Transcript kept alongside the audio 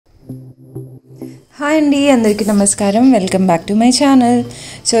Hi అండి, అందరికీ నమస్కారం. Welcome back to my channel.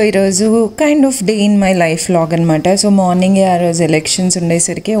 So ఈరోజు kind of day in my life vlog అనమాట. సో మార్నింగే ఆ రోజు ఎలక్షన్స్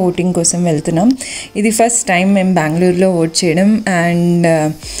ఉండేసరికి ఓటింగ్ కోసం వెళ్తున్నాం. ఇది ఫస్ట్ టైం మేము బెంగళూరులో ఓట్ చేయడం. అండ్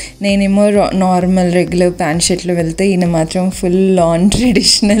నేనేమో నార్మల్ రెగ్యులర్ ప్యాంట్ షర్ట్లో వెళ్తే ఈయన మాత్రం ఫుల్ ఆన్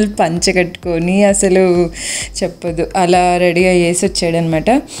ట్రెడిషనల్ పంచ కట్టుకొని అసలు చెప్పదు అలా రెడీ అయ్యేసి వచ్చాడనమాట.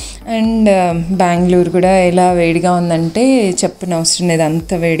 అండ్ బెంగళూరు కూడా ఎలా వేడిగా ఉందంటే చెప్పని అవసరం లేదు,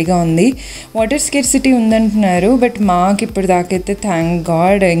 అంత వేడిగా ఉంది. వాటర్ స్కేర్సిటీ ఉందంటున్నారు, బట్ మాకు ఇప్పుడు దాకైతే థ్యాంక్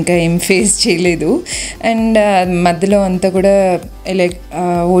గాడ్ ఇంకా ఏం ఫేస్ చేయలేదు. అండ్ మధ్యలో అంతా కూడా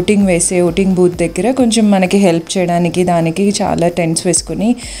ఓటింగ్ బూత్ దగ్గర కొంచెం మనకి హెల్ప్ చేయడానికి దానికి చాలా టెంట్స్ వేసుకొని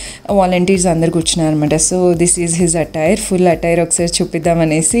వాలంటీర్స్ అందరు కూర్చున్నారు అనమాట. So this is his attire, full attire ఒకసారి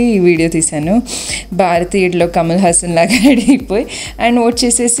చూపిద్దామనేసి ఈ వీడియో తీశాను. భారతీయుడిలో కమల్ హాసన్ లాగా రెడీ అయిపోయి అండ్ ఓట్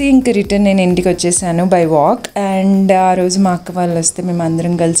చేసేసి ఇంకా రిటర్న్ నేను ఇంటికి వచ్చేసాను బై వాక్. అండ్ ఆ రోజు మా అక్క వాళ్ళు వస్తే మేము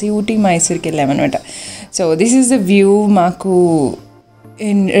అందరం కలిసి ఊటీ మైసూర్కి వెళ్ళామన్నమాట. So this is the view. మాకు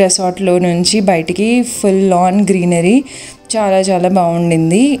రిసార్ట్లో నుంచి బయటికి ఫుల్ ఆన్ గ్రీనరీ, చాలా చాలా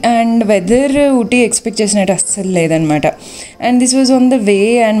బాగుండింది. అండ్ వెదర్ ఊటీ ఎక్స్పెక్ట్ చేసినట్టు అస్సలు లేదనమాట. And this was on the way.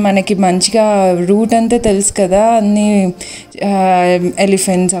 And మనకి మంచిగా రూట్ అంతా తెలుసు కదా, అన్ని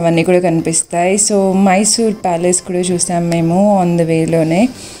ఎలిఫెంట్స్ అవన్నీ కూడా కనిపిస్తాయి. సో మైసూర్ ప్యాలెస్ కూడా చూసాం మేము on the వేలోనే.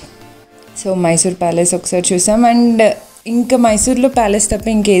 So Mysore palace ఒకసారి చూసాం. అండ్ ఇంకా మైసూర్లో ప్యాలెస్ తప్ప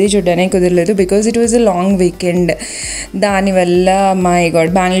ఇంకేది చూడడానికి కుదరలేదు, because it was a long weekend. దానివల్ల మై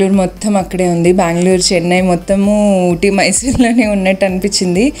గాడ్ బెంగళూరు మొత్తం అక్కడే ఉంది. బెంగళూరు, చెన్నై మొత్తము ఊటీ మైసూర్లోనే ఉన్నట్టు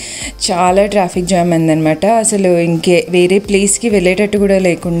అనిపించింది. చాలా ట్రాఫిక్ జామ్ అయిందనమాట. అసలు వేరే ప్లేస్కి వెళ్ళేటట్టు కూడా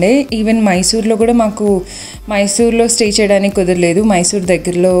లేకుండే. ఈవెన్ మైసూర్లో కూడా మాకు మైసూర్లో స్టే చేయడానికి కుదరలేదు. మైసూర్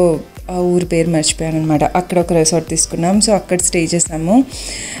దగ్గరలో ఆ ఊరి పేరు మర్చిపోయాను అనమాట. అక్కడ ఒక రిసార్ట్ తీసుకున్నాం. సో అక్కడ స్టే చేసాము.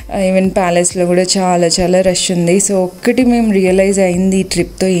 ఈవెన్ ప్యాలెస్లో కూడా చాలా చాలా రష్ ఉంది. సో ఒక్కటి మేము రియలైజ్ అయింది ఈ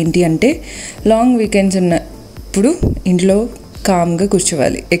ట్రిప్తో ఏంటి అంటే, లాంగ్ వీకెండ్స్ ఉన్నప్పుడు ఇంట్లో కామ్గా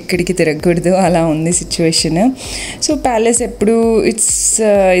కూర్చోవాలి, ఎక్కడికి తిరగకూడదు, అలా ఉంది సిచ్యువేషన్. సో ప్యాలెస్ ఎప్పుడు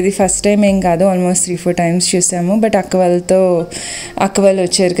ఇది ఫస్ట్ టైం ఏం కాదు, ఆల్మోస్ట్ 3-4 టైమ్స్ చూసాము. బట్ అక్క వాళ్ళు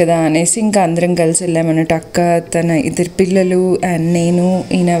వచ్చారు కదా అనేసి ఇంకా అందరం కలిసి వెళ్ళామన్నట్టు. అక్క, తన ఇద్దరు పిల్లలు అండ్ నేను,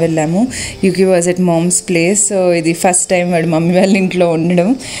 ఈయన వెళ్ళాము. యూకి was at moms place. So ఇది ఫస్ట్ టైం వాడు మమ్మీ వాళ్ళ ఇంట్లో ఉండడం.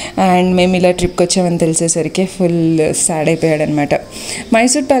 అండ్ మేము ఇలా ట్రిప్కి వచ్చామని తెలిసేసరికి ఫుల్ సాడ్ అయిపోయాడు అనమాట.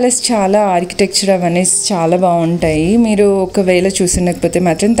 మైసూర్ ప్యాలెస్ చాలా ఆర్కిటెక్చర్ అవన్నీ చాలా బాగుంటాయి. మీరు ఒకవేళ చూసినకపోతే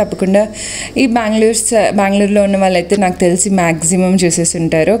మాత్రం తప్పకుండా ఈ బెంగళూరులో ఉన్న వాళ్ళైతే నాకు తెలిసి మ్యాక్సిమం చూసేసి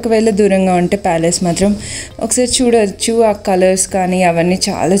ఉంటారు. ఒకవేళ దూరంగా ఉంటే ప్యాలెస్ మాత్రం ఒకసారి చూడవచ్చు. ఆ కలర్స్ కానీ అవన్నీ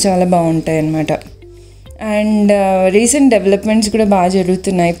చాలా చాలా బాగుంటాయి అన్నమాట. అండ్ రీసెంట్ డెవలప్మెంట్స్ కూడా బాగా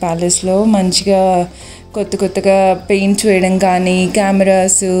జరుగుతున్నాయి ప్యాలెస్లో. మంచిగా కొత్తగా పెయింట్స్ వేయడం కానీ,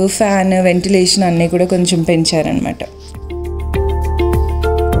 కెమెరాస్, ఫ్యాన్, వెంటిలేషన్ అన్నీ కూడా కొంచెం పెంచారనమాట.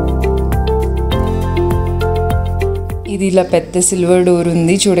 ఇది ఇలా పెద్ద సిల్వర్ డోర్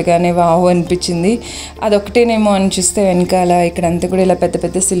ఉంది, చూడగానే వావ్ అనిపించింది. అదొకటేనేమో అని చూస్తే వెనకాల ఇక్కడంతా కూడా ఇలా పెద్ద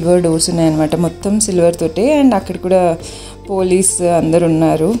పెద్ద సిల్వర్ డోర్స్ ఉన్నాయన్నమాట, మొత్తం సిల్వర్ తోటే. అండ్ అక్కడ కూడా పోలీస్ అందరు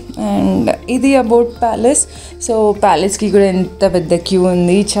ఉన్నారు. అండ్ ఇది అబౌట్ ప్యాలెస్. సో ప్యాలెస్కి కూడా ఎంత పెద్ద క్యూ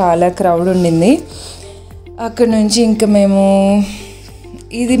ఉంది, చాలా క్రౌడ్ ఉండింది. అక్కడ నుంచి ఇంకా మేము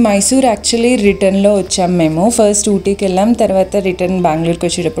ఇది మైసూర్ యాక్చువల్లీ రిటర్న్లో వచ్చాం మేము. ఫస్ట్ ఊటీకి వెళ్ళాం, తర్వాత రిటర్న్ బెంగళూరుకి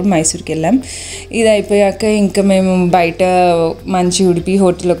వచ్చేటప్పుడు మైసూర్కి వెళ్ళాం. ఇది అయిపోయాక ఇంకా మేము బయట మంచి ఉడిపి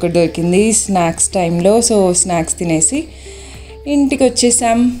హోటల్ ఒకటి దొరికింది స్నాక్స్ టైంలో. సో స్నాక్స్ తినేసి ఇంటికి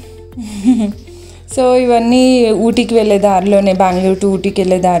వచ్చేసాం. సో ఇవన్నీ ఊటీకి వెళ్ళే దారిలోనే, బెంగళూరు టు ఊటీకి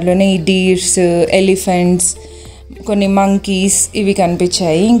వెళ్ళే దారిలోనే ఈ డీర్స్, ఎలిఫెంట్స్, కొన్ని మంకీస్ ఇవి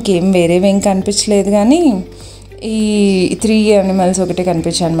కనిపించాయి. ఇంకేం వేరేవేం కనిపించలేదు, కానీ ఈ 3 యానిమల్స్ ఒకటే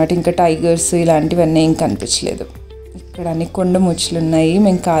కనిపించాయి అనమాట. ఇంకా టైగర్స్ ఇలాంటివన్నీ ఏం కనిపించలేదు. ఇక్కడ అన్ని కొండ ముచ్చులు ఉన్నాయి.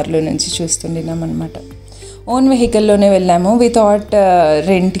 మేము కార్లో నుంచి చూస్తుండినాం అనమాట. ఓన్ వెహికల్లోనే వెళ్ళాము. వి థాట్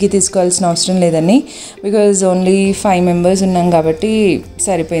రెంట్కి తీసుకోవాల్సిన అవసరం లేదని, బికాజ్ ఓన్లీ 5 మెంబర్స్ ఉన్నాం కాబట్టి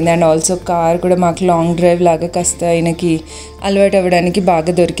సరిపోయింది. అండ్ ఆల్సో కార్ కూడా మాకు లాంగ్ డ్రైవ్ లాగా కాస్త ఆయనకి అలవాటు అవ్వడానికి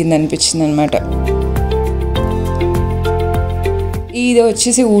బాగా దొరికింది అనిపించింది అనమాట. ఇది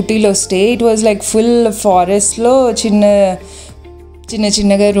వచ్చేసి ఊటీలో stay. It was like full ఫారెస్ట్లో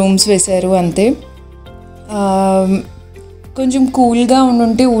చిన్నగా రూమ్స్ వేశారు అంతే. కొంచెం కూల్గా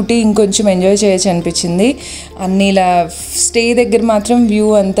ఉండుంటే ఊటీ ఇంకొంచెం ఎంజాయ్ చేయొచ్చు అనిపించింది. అన్నీ ఇలా స్టే దగ్గర మాత్రం వ్యూ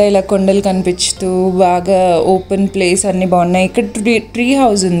అంతా ఇలా కొండలు కనిపిస్తూ బాగా ఓపెన్ ప్లేస్ అన్నీ బాగున్నాయి. ఇక్కడ ట్రీ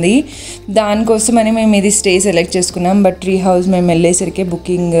హౌస్ ఉంది, దానికోసమని మేము ఇది స్టే సెలెక్ట్ చేసుకున్నాం. బట్ ట్రీ హౌస్ మేము వెళ్ళేసరికి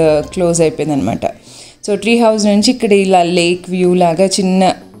బుకింగ్ క్లోజ్ అయిపోయింది అనమాట. సో ట్రీ హౌస్ నుంచి ఇక్కడ ఇలా లేక్ వ్యూ లాగా చిన్న,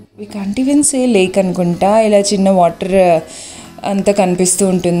 we can't even say lake అనుకుంటా, ఇలా చిన్న వాటర్ అంతా కనిపిస్తూ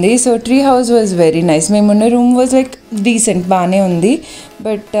ఉంటుంది. So tree house was very nice. మేమున్న రూమ్ వాజ్ లైక్ డీసెంట్, బాగానే ఉంది.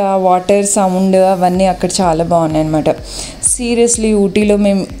 బట్ వాటర్ సౌండ్ అవన్నీ అక్కడ చాలా బాగున్నాయి అనమాట. సీరియస్లీ ఊటీలో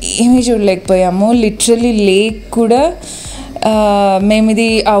మేము ఏమీ చూడలేకపోయాము. లిటరలీ లేక్ కూడా మేము ఇది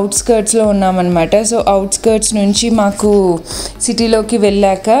అవుట్స్కర్ట్స్లో ఉన్నామన్నమాట. సో అవుట్స్కర్ట్స్ నుంచి మాకు సిటీలోకి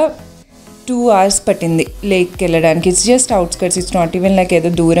వెళ్ళాక 2 hours పట్టింది లేక్కి వెళ్ళడానికి. It's just outskirts, it's not even like ఏదో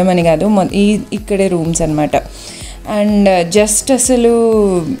దూరం అని కాదు, ఇక్కడే రూమ్స్ అనమాట. అండ్ జస్ట్ అసలు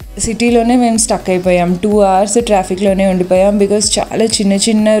సిటీలోనే మేము స్టక్ అయిపోయాం. 2 hours ట్రాఫిక్లోనే ఉండిపోయాం. బికాజ్ చాలా చిన్న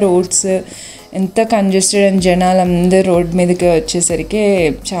చిన్న రోడ్స్, ఎంత కంజెస్టెడ్ అండ్ జనాలు అందరూ రోడ్ మీదకి వచ్చేసరికి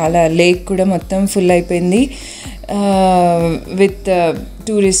చాలా లేక్ కూడా మొత్తం ఫుల్ అయిపోయింది విత్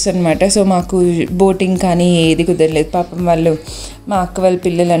టూరిస్ట్ అనమాట. సో మాకు బోటింగ్ కానీ ఏది కుదరలేదు. పాపం వాళ్ళు మా అక్క వాళ్ళ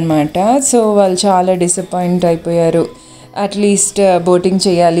పిల్లలు అనమాట. సో వాళ్ళు చాలా డిసప్పాయింట్ అయిపోయారు. అట్లీస్ట్ బోటింగ్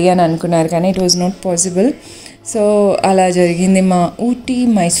చేయాలి అని అనుకున్నారు కానీ it was not possible. So అలా జరిగింది మా ఊటీ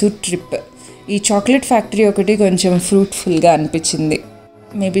మైసూర్ ట్రిప్. ఈ చాక్లెట్ ఫ్యాక్టరీ ఒకటి కొంచెం ఫ్రూట్ఫుల్గా అనిపించింది.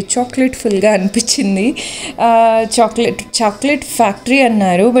 మేబీ చాక్లెట్ఫుల్గా అనిపించింది. చాక్లెట్ ఫ్యాక్టరీ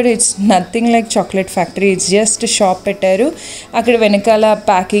అన్నారు, but it's nothing like chocolate factory. It's just shop పెట్టారు. అక్కడ వెనకాల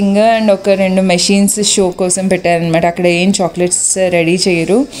ప్యాకింగ్ అండ్ ఒక 2 మెషిన్స్ షో కోసం పెట్టారనమాట. అక్కడ ఏం చాక్లెట్స్ రెడీ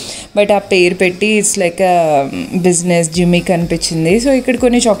చేయరు, బట్ ఆ పేరు పెట్టి ఇట్స్ లైక్ బిజినెస్ జిమ్మిక్ అనిపించింది. సో ఇక్కడ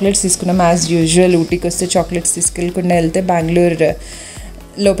కొన్ని చాక్లెట్స్ తీసుకున్నాం. యాజ్ యూజువల్ ఊటీకి వస్తే చాక్లెట్స్ తీసుకెళ్ళకుండా వెళ్తే బెంగళూరు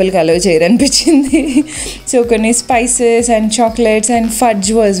లోపలికి అలో చేయరనిపించింది. సో కొన్ని spices and chocolates and fudge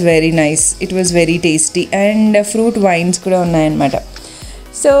was very nice. It was very tasty. And fruit wines కూడా ఉన్నాయన్నమాట.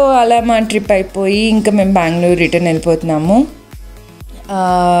 సో అలా మా ట్రిప్ అయిపోయి ఇంకా మేము బెంగళూరు రిటర్న్ వెళ్ళిపోతున్నాము.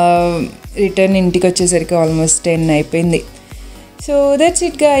 రిటర్న్ ఇంటికి వచ్చేసరికి ఆల్మోస్ట్ 10 అయిపోయింది. So that's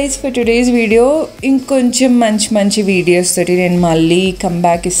it guys for today's video. ఇంకొంచెం మంచి వీడియోస్ తోటి నేను మళ్ళీ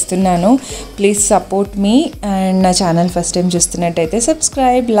కమ్బ్యాక్ ఇస్తున్నాను. Please support me. అండ్ నా ఛానల్ ఫస్ట్ టైం చూస్తున్నట్టయితే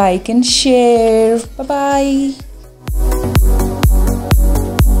subscribe, like and share. Bye.